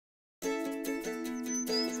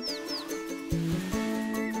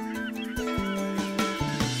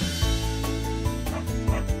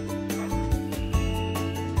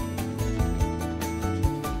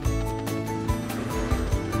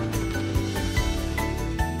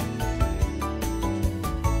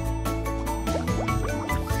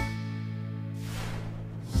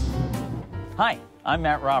Hi, I'm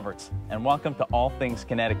Matt Roberts, and welcome to All Things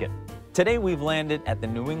Connecticut. Today we've landed at the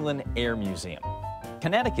New England Air Museum.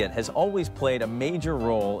 Connecticut has always played a major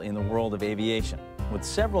role in the world of aviation, with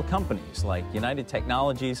several companies like United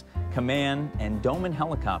Technologies, Command, and Doman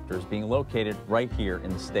Helicopters being located right here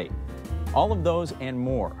in the state. All of those and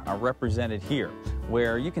more are represented here,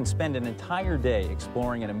 where you can spend an entire day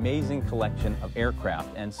exploring an amazing collection of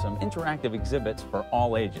aircraft and some interactive exhibits for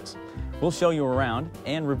all ages. We'll show you around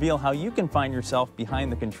and reveal how you can find yourself behind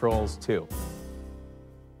the controls too.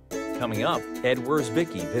 Coming up, Ed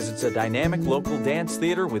Wurzbicki visits a dynamic local dance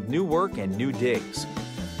theater with new work and new digs.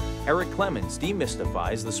 Eric Clemens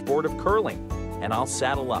demystifies the sport of curling, and I'll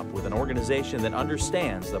saddle up with an organization that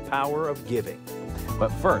understands the power of giving. But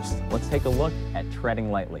first, let's take a look at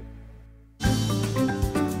Treading Lightly.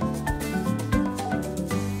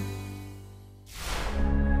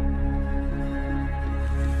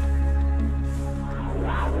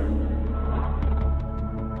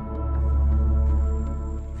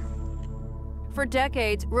 For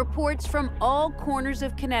decades, reports from all corners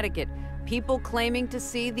of Connecticut, people claiming to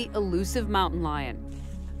see the elusive mountain lion,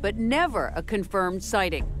 but never a confirmed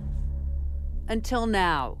sighting. Until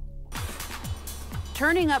now.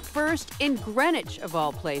 Turning up first in Greenwich, of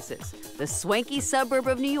all places, the swanky suburb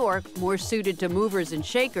of New York, more suited to movers and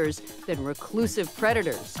shakers than reclusive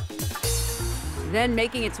predators. Then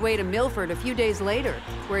making its way to Milford a few days later,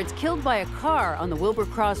 where it's killed by a car on the Wilbur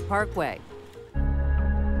Cross Parkway.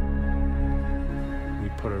 We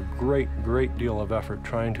put a great deal of effort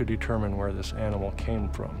trying to determine where this animal came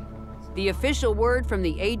from. The official word from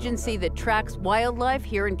the agency that tracks wildlife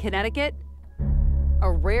here in Connecticut?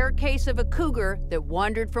 A rare case of a cougar that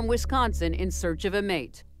wandered from Wisconsin in search of a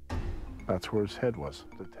mate. That's where his head was.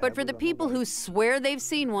 But for the people who swear they've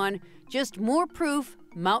seen one, just more proof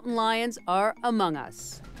mountain lions are among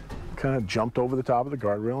us. Kind of jumped over the top of the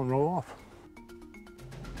guardrail and rolled off.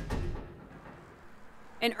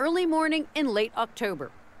 An early morning in late October.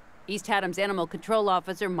 East Hatham's animal control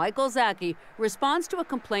officer, Michael Zaki, responds to a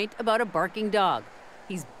complaint about a barking dog.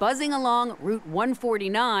 He's buzzing along Route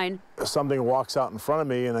 149. Something walks out in front of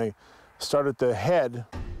me, and I start at the head,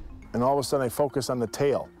 and all of a sudden I focus on the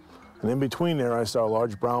tail. And in between there, I saw a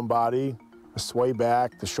large brown body, a sway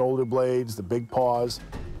back, the shoulder blades, the big paws.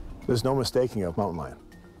 There's no mistaking a mountain lion.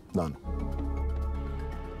 None.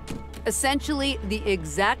 Essentially, the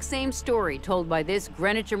exact same story told by this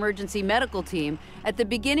Greenwich emergency medical team at the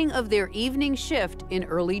beginning of their evening shift in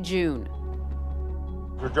early June.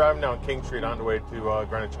 We're driving down King Street on the way to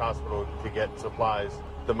Greenwich Hospital to get supplies.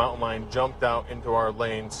 The mountain lion jumped out into our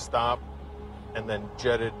lane, stopped, and then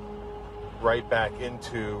jetted right back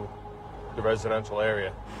into the residential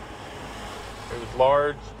area. It was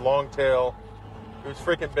large, long tail. It was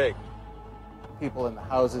freaking big. People in the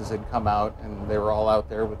houses had come out, and they were all out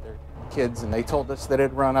there with their kids, and they told us that it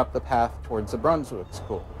had run up the path towards the Brunswick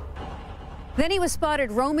School. Then he was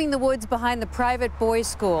spotted roaming the woods behind the private boys'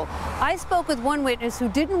 school. I spoke with one witness who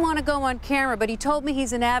didn't want to go on camera, but he told me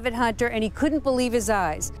he's an avid hunter and he couldn't believe his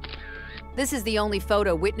eyes. This is the only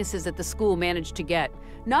photo witnesses at the school managed to get.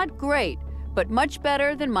 Not great, but much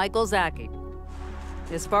better than Michael Zaki.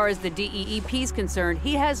 As far as the DEEP is concerned,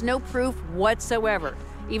 he has no proof whatsoever,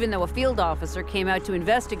 even though a field officer came out to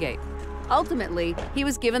investigate. Ultimately, he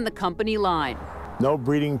was given the company line. No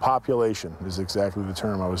breeding population is exactly the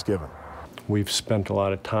term I was given. We've spent a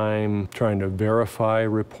lot of time trying to verify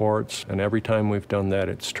reports, and every time we've done that,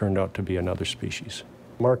 it's turned out to be another species.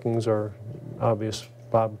 Markings are obvious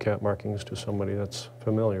bobcat markings to somebody that's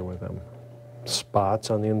familiar with them. Spots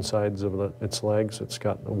on the insides of its legs. It's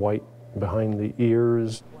got the white behind the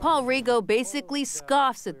ears. Paul Rigo basically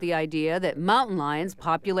scoffs at the idea that mountain lions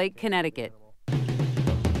populate Connecticut.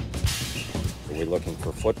 We're looking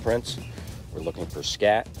for footprints, we're looking for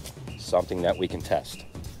scat, something that we can test.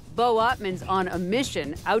 Bo Ottman's on a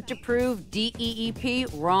mission out to prove DEEP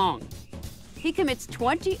wrong. He commits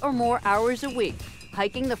 20 or more hours a week,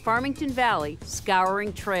 hiking the Farmington Valley,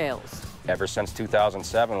 scouring trails. Ever since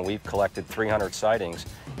 2007, we've collected 300 sightings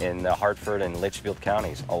in the Hartford and Litchfield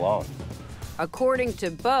counties alone. According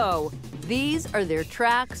to Bo, these are their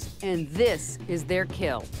tracks and this is their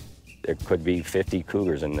kill. There could be 50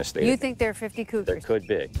 cougars in this state. You think there are 50 cougars? There could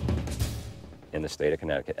be in the state of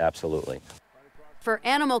Connecticut, absolutely. For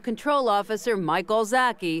Animal Control Officer Michael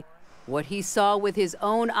Zaki, what he saw with his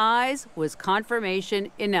own eyes was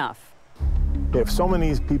confirmation enough. If so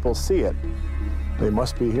many people see it, they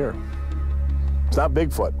must be here. It's not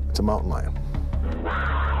Bigfoot, it's a mountain lion.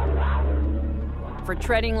 For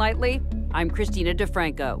Treading Lightly, I'm Christina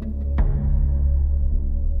DeFranco.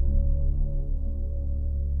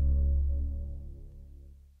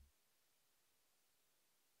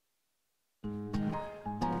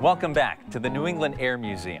 Welcome back to the New England Air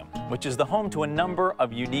Museum, which is the home to a number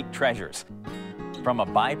of unique treasures. From a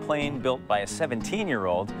biplane built by a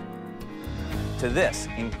 17-year-old to this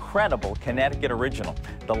incredible Connecticut original,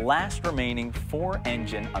 the last remaining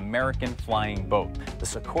 4-engine American flying boat, the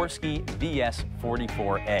Sikorsky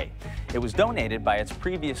VS-44A. It was donated by its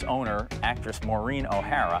previous owner, actress Maureen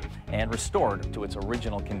O'Hara, and restored to its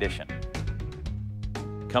original condition.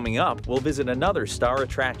 Coming up, we'll visit another star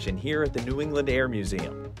attraction here at the New England Air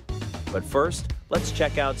Museum. But first, let's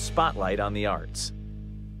check out Spotlight on the Arts.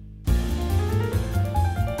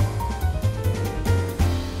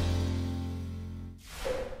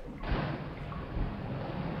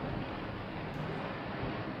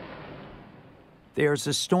 There's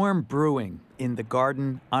a storm brewing in the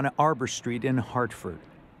garden on Arbor Street in Hartford,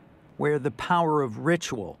 where the power of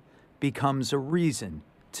ritual becomes a reason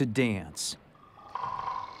to dance.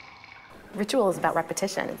 Ritual is about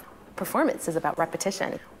repetition. Performance is about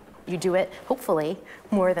repetition. You do it, hopefully,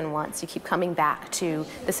 more than once. You keep coming back to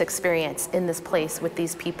this experience in this place with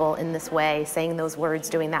these people in this way, saying those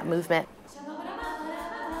words, doing that movement.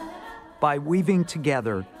 By weaving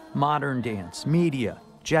together modern dance, media,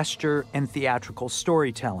 gesture, and theatrical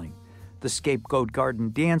storytelling, the Scapegoat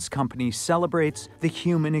Garden Dance Company celebrates the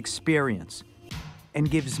human experience and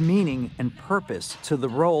gives meaning and purpose to the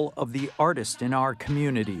role of the artist in our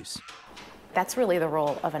communities. That's really the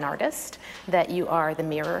role of an artist, that you are the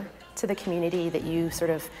mirror to the community, that you sort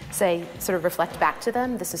of reflect back to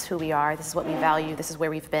them, this is who we are, this is what we value, this is where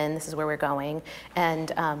we've been, this is where we're going. And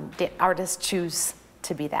the artists choose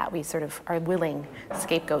to be that. We sort of are willing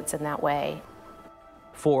scapegoats in that way.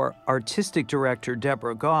 For artistic director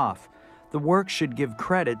Deborah Goff, the work should give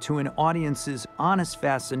credit to an audience's honest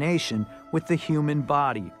fascination with the human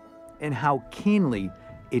body and how keenly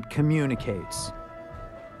it communicates.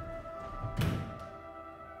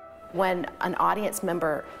 When an audience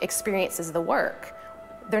member experiences the work,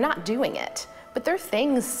 they're not doing it, but there are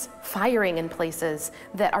things firing in places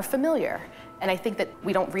that are familiar. And I think that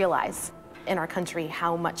we don't realize in our country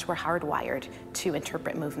how much we're hardwired to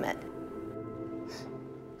interpret movement.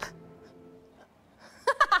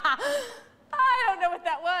 I don't know what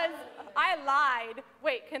that was. I lied.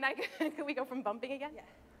 Wait, can we go from bumping again? Yeah.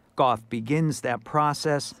 Goff begins that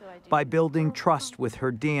process by building trust with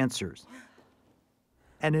her dancers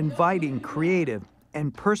and inviting creative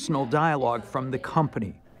and personal dialogue from the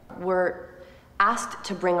company. We're asked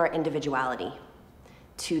to bring our individuality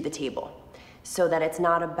to the table so that it's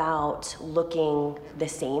not about looking the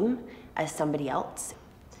same as somebody else.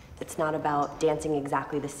 It's not about dancing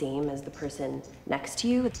exactly the same as the person next to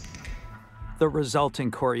you. The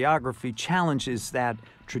resulting choreography challenges that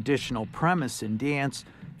traditional premise in dance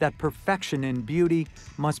that perfection and beauty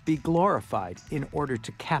must be glorified in order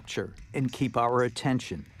to capture and keep our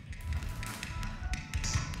attention.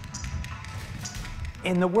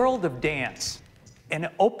 In the world of dance, an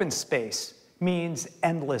open space means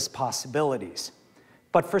endless possibilities.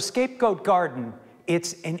 But for Scapegoat Garden,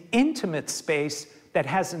 it's an intimate space that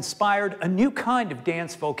has inspired a new kind of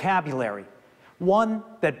dance vocabulary, one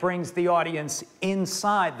that brings the audience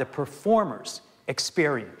inside the performer's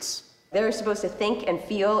experience. They're supposed to think and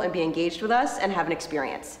feel and be engaged with us and have an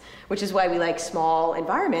experience, which is why we like small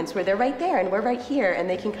environments where they're right there and we're right here and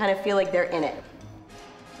they can kind of feel like they're in it.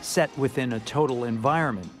 Set within a total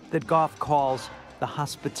environment that Goff calls the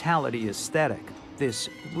hospitality aesthetic, this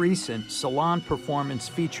recent salon performance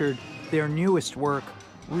featured their newest work,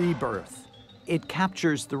 Rebirth. It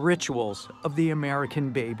captures the rituals of the American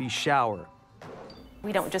baby shower.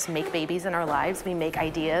 We don't just make babies in our lives, we make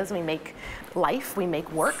ideas, we make life, we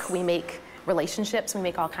make work, we make relationships, we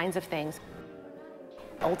make all kinds of things.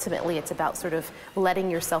 Ultimately, it's about sort of letting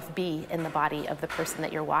yourself be in the body of the person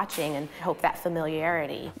that you're watching, and I hope that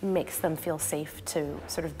familiarity makes them feel safe to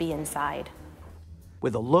sort of be inside.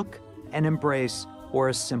 With a look, an embrace, or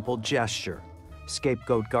a simple gesture,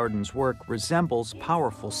 Scapegoat Garden's work resembles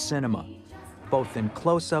powerful cinema, both in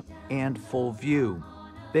close-up and full view.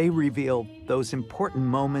 They reveal those important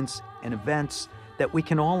moments and events that we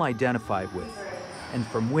can all identify with, and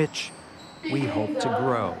from which we hope to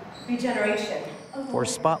grow. Regeneration. For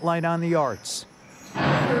Spotlight on the Arts,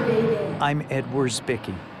 I'm Ed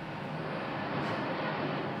Wiersbicki.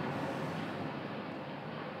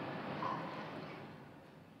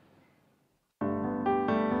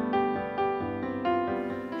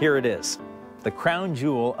 Here it is, the crown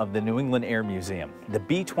jewel of the New England Air Museum, the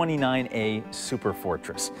B-29A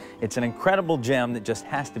Superfortress. It's an incredible gem that just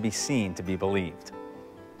has to be seen to be believed.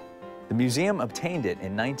 The museum obtained it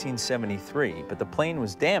in 1973, but the plane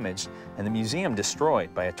was damaged and the museum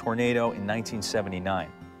destroyed by a tornado in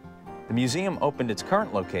 1979. The museum opened its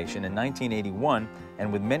current location in 1981,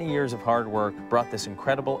 and with many years of hard work, brought this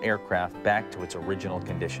incredible aircraft back to its original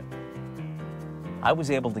condition. I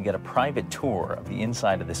was able to get a private tour of the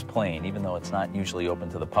inside of this plane, even though it's not usually open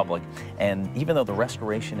to the public. And even though the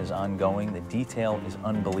restoration is ongoing, the detail is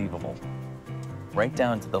unbelievable. Right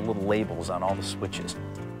down to the little labels on all the switches.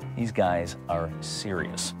 These guys are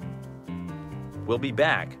serious. We'll be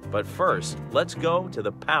back, but first, let's go to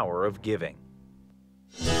the power of giving.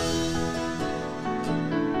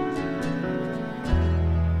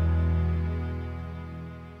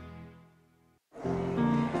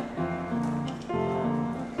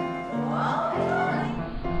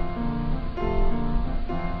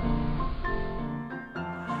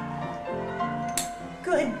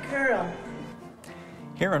 Good girl.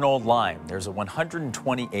 Here in Old Lyme, there's a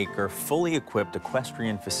 120-acre, fully equipped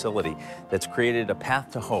equestrian facility that's created a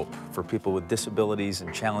path to hope for people with disabilities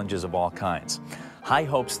and challenges of all kinds. High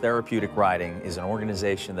Hopes Therapeutic Riding is an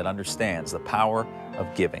organization that understands the power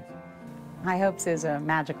of giving. High Hopes is a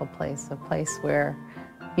magical place, a place where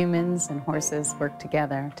humans and horses work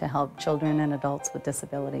together to help children and adults with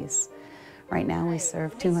disabilities. Right now, we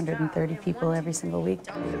serve 230 people every single week.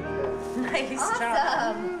 Nice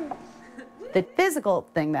job. The physical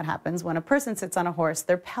thing that happens when a person sits on a horse,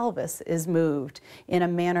 their pelvis is moved in a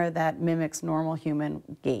manner that mimics normal human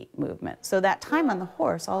gait movement. So that time on the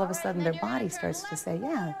horse, all of a sudden their body starts to say,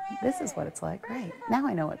 yeah, this is what it's like, great, now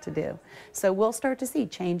I know what to do. So we'll start to see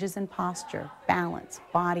changes in posture, balance,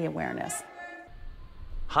 body awareness.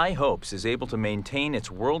 High Hopes is able to maintain its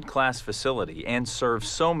world-class facility and serve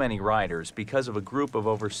so many riders because of a group of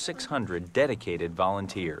over 600 dedicated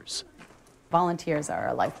volunteers. Volunteers are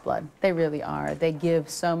our lifeblood. They really are. They give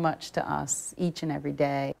so much to us each and every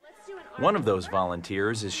day. One of those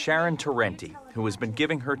volunteers is Sharon Torrenti, who has been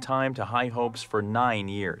giving her time to High Hopes for 9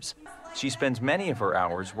 years. She spends many of her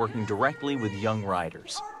hours working directly with young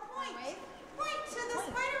riders.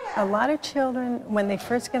 A lot of children, when they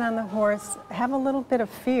first get on the horse, have a little bit of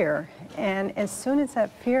fear. And as soon as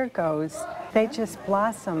that fear goes, they just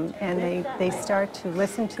blossom and they start to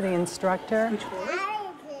listen to the instructor.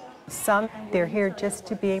 Some, they're here just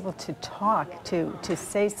to be able to talk, to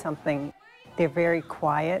say something. They're very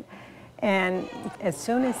quiet. And as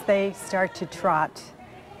soon as they start to trot,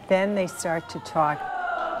 then they start to talk.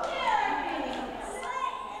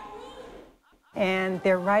 And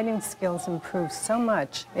their riding skills improve so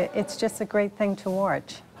much. It's just a great thing to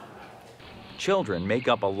watch. Children make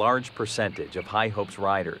up a large percentage of High Hopes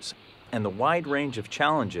riders, and the wide range of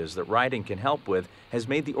challenges that riding can help with has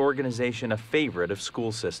made the organization a favorite of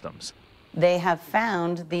school systems. They have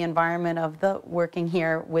found the environment of the working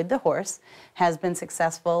here with the horse has been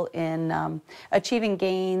successful in achieving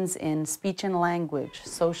gains in speech and language,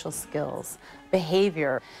 social skills,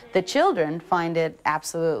 behavior. The children find it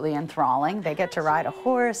absolutely enthralling. They get to ride a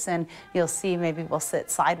horse and you'll see maybe we'll sit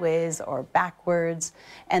sideways or backwards,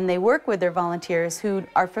 and they work with their volunteers who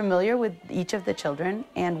are familiar with each of the children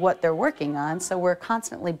and what they're working on, so we're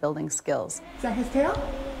constantly building skills. Is that his tail?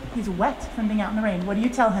 He's wet from being out in the rain. What do you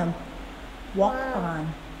tell him? Walk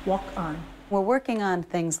on, walk on. We're working on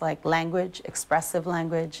things like language, expressive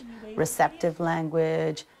language, receptive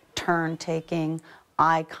language, turn taking,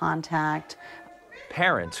 eye contact.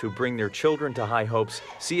 Parents who bring their children to High Hopes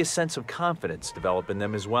see a sense of confidence develop in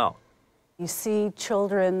them as well. You see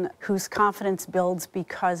children whose confidence builds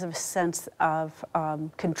because of a sense of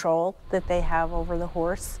control that they have over the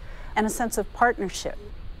horse and a sense of partnership.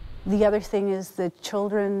 The other thing is that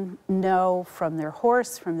children know from their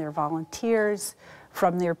horse, from their volunteers,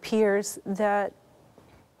 from their peers that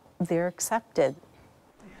they're accepted.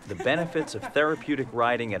 The benefits of therapeutic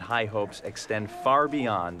riding at High Hopes extend far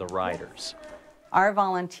beyond the riders. Our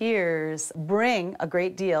volunteers bring a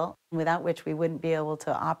great deal, without which we wouldn't be able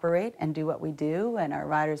to operate and do what we do, and our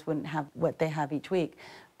riders wouldn't have what they have each week.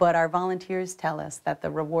 But our volunteers tell us that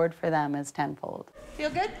the reward for them is tenfold.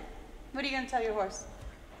 Feel good? What are you going to tell your horse?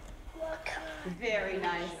 Very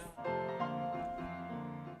nice.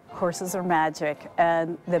 Horses are magic,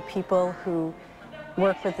 and the people who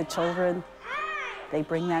work with the children, they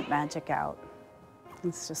bring that magic out.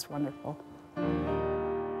 It's just wonderful.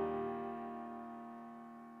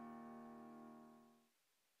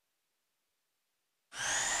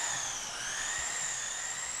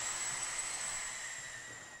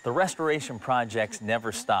 The restoration projects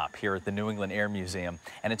never stop here at the New England Air Museum,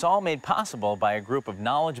 and it's all made possible by a group of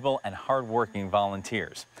knowledgeable and hardworking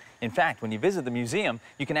volunteers. In fact, when you visit the museum,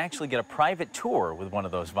 you can actually get a private tour with one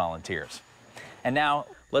of those volunteers. And now,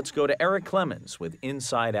 let's go to Eric Clemens with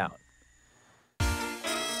Inside Out.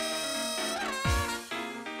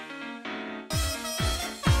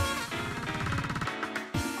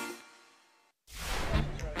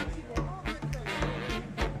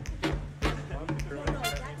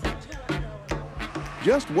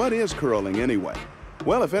 Just what is curling anyway?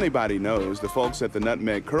 Well, if anybody knows, the folks at the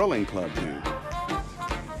Nutmeg Curling Club do.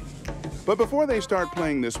 But before they start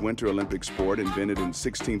playing this Winter Olympic sport invented in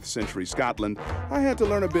 16th century Scotland, I had to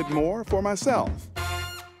learn a bit more for myself.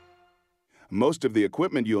 Most of the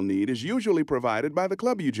equipment you'll need is usually provided by the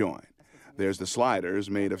club you join. There's the sliders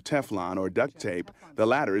made of Teflon or duct tape. The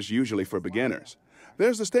latter is usually for beginners.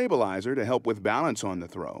 There's the stabilizer to help with balance on the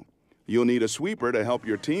throw. You'll need a sweeper to help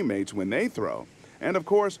your teammates when they throw. And of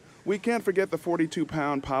course, we can't forget the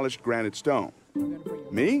 42-pound polished granite stone.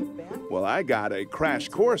 Me? Well, I got a crash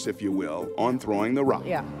course, if you will, on throwing the rock.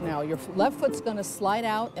 Yeah, now your left foot's going to slide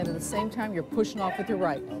out, and at the same time, you're pushing off with your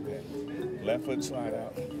right. Okay. Left foot slide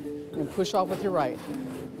out. And push off with your right.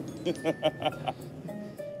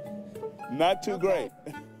 Not too great.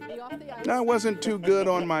 I wasn't too good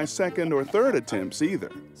on my second or third attempts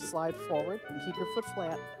either. Slide forward and keep your foot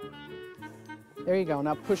flat. There you go.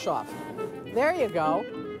 Now push off. There you go.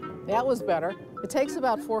 That was better. It takes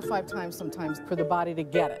about 4 or 5 times sometimes for the body to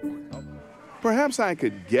get it. Perhaps I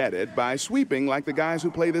could get it by sweeping like the guys who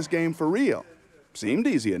play this game for real. Seemed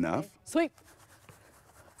easy enough. Sweep.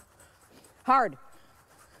 Hard.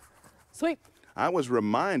 Sweep. I was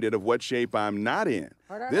reminded of what shape I'm not in.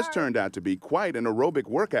 This turned out to be quite an aerobic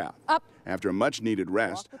workout. Up. After a much-needed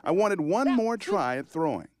rest, I wanted one more try at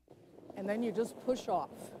throwing. And then you just push off.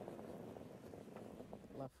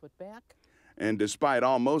 Left foot back. And despite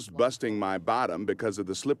almost busting my bottom because of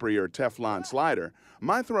the slipperier Teflon slider,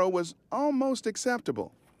 my throw was almost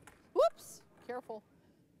acceptable. Whoops. Careful.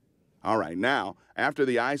 All right, now, after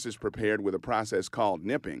the ice is prepared with a process called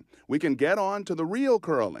nipping, we can get on to the real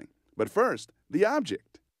curling. But first, the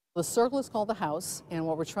object. The circle is called the house, and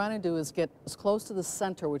what we're trying to do is get as close to the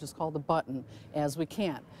center, which is called the button, as we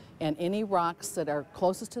can. And any rocks that are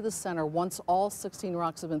closest to the center, once all 16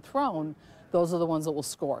 rocks have been thrown, those are the ones that will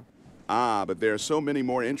score. Ah, but there are so many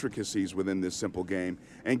more intricacies within this simple game,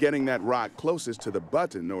 and getting that rock closest to the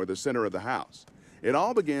button or the center of the house. It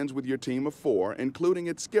all begins with your team of 4, including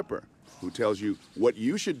its skipper, who tells you what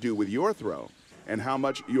you should do with your throw and how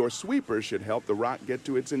much your sweeper should help the rock get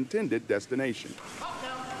to its intended destination.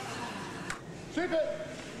 Sweep it.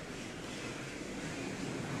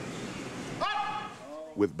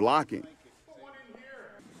 With blocking,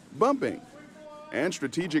 bumping, and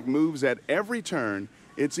strategic moves at every turn,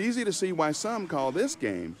 it's easy to see why some call this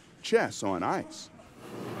game chess on ice.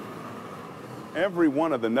 Every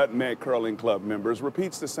one of the Nutmeg Curling Club members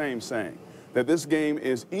repeats the same saying, that this game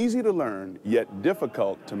is easy to learn, yet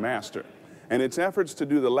difficult to master. And it's efforts to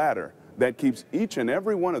do the latter that keeps each and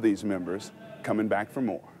every one of these members coming back for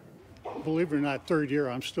more. Believe it or not, third year,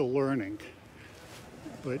 I'm still learning.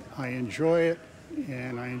 But I enjoy it,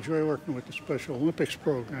 and I enjoy working with the Special Olympics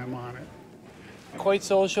program on it. Quite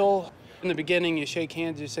social. In the beginning, you shake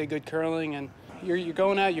hands, you say good curling, and you're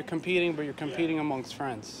going out, you're competing, but you're competing amongst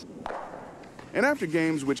friends. And after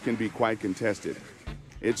games which can be quite contested,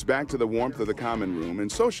 it's back to the warmth of the common room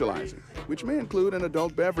and socializing, which may include an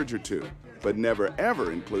adult beverage or two, but never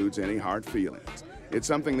ever includes any hard feelings. It's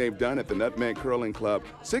something they've done at the Nutmeg Curling Club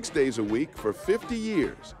 6 days a week for 50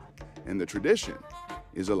 years, and the tradition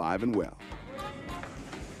is alive and well.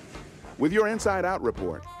 With your Inside Out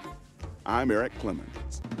report, I'm Eric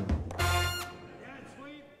Clemens.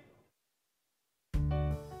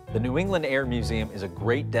 The New England Air Museum is a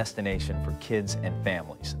great destination for kids and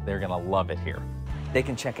families. They're going to love it here. They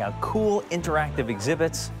can check out cool interactive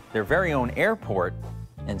exhibits, their very own airport,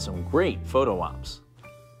 and some great photo ops.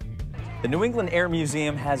 The New England Air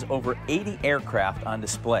Museum has over 80 aircraft on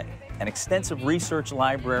display, an extensive research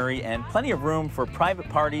library, and plenty of room for private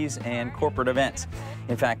parties and corporate events.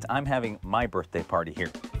 In fact, I'm having my birthday party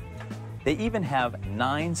here. They even have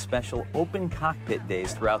 9 special open cockpit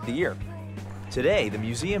days throughout the year. Today, the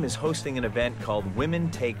museum is hosting an event called Women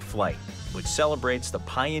Take Flight, which celebrates the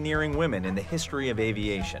pioneering women in the history of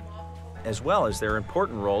aviation, as well as their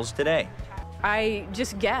important roles today. I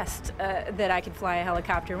just guessed that I could fly a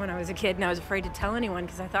helicopter when I was a kid, and I was afraid to tell anyone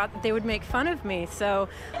because I thought that they would make fun of me. So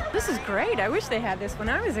this is great. I wish they had this when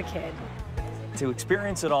I was a kid. To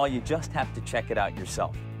experience it all, you just have to check it out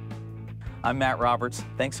yourself. I'm Matt Roberts.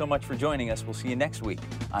 Thanks so much for joining us. We'll see you next week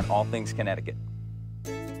on All Things Connecticut.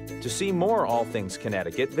 To see more All Things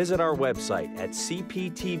Connecticut, visit our website at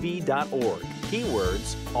cptv.org.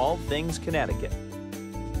 Keywords, All Things Connecticut.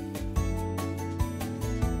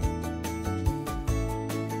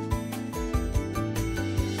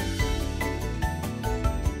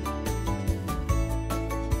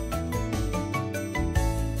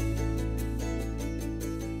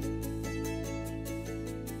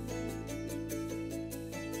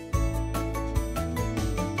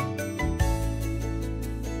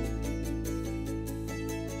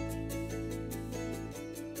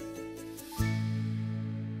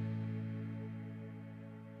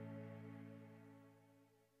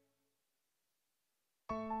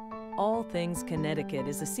 Things Connecticut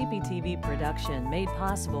is a CPTV production made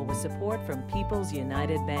possible with support from People's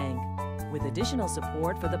United Bank, with additional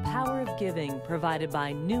support for the power of giving provided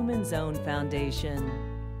by Newman's Own Foundation.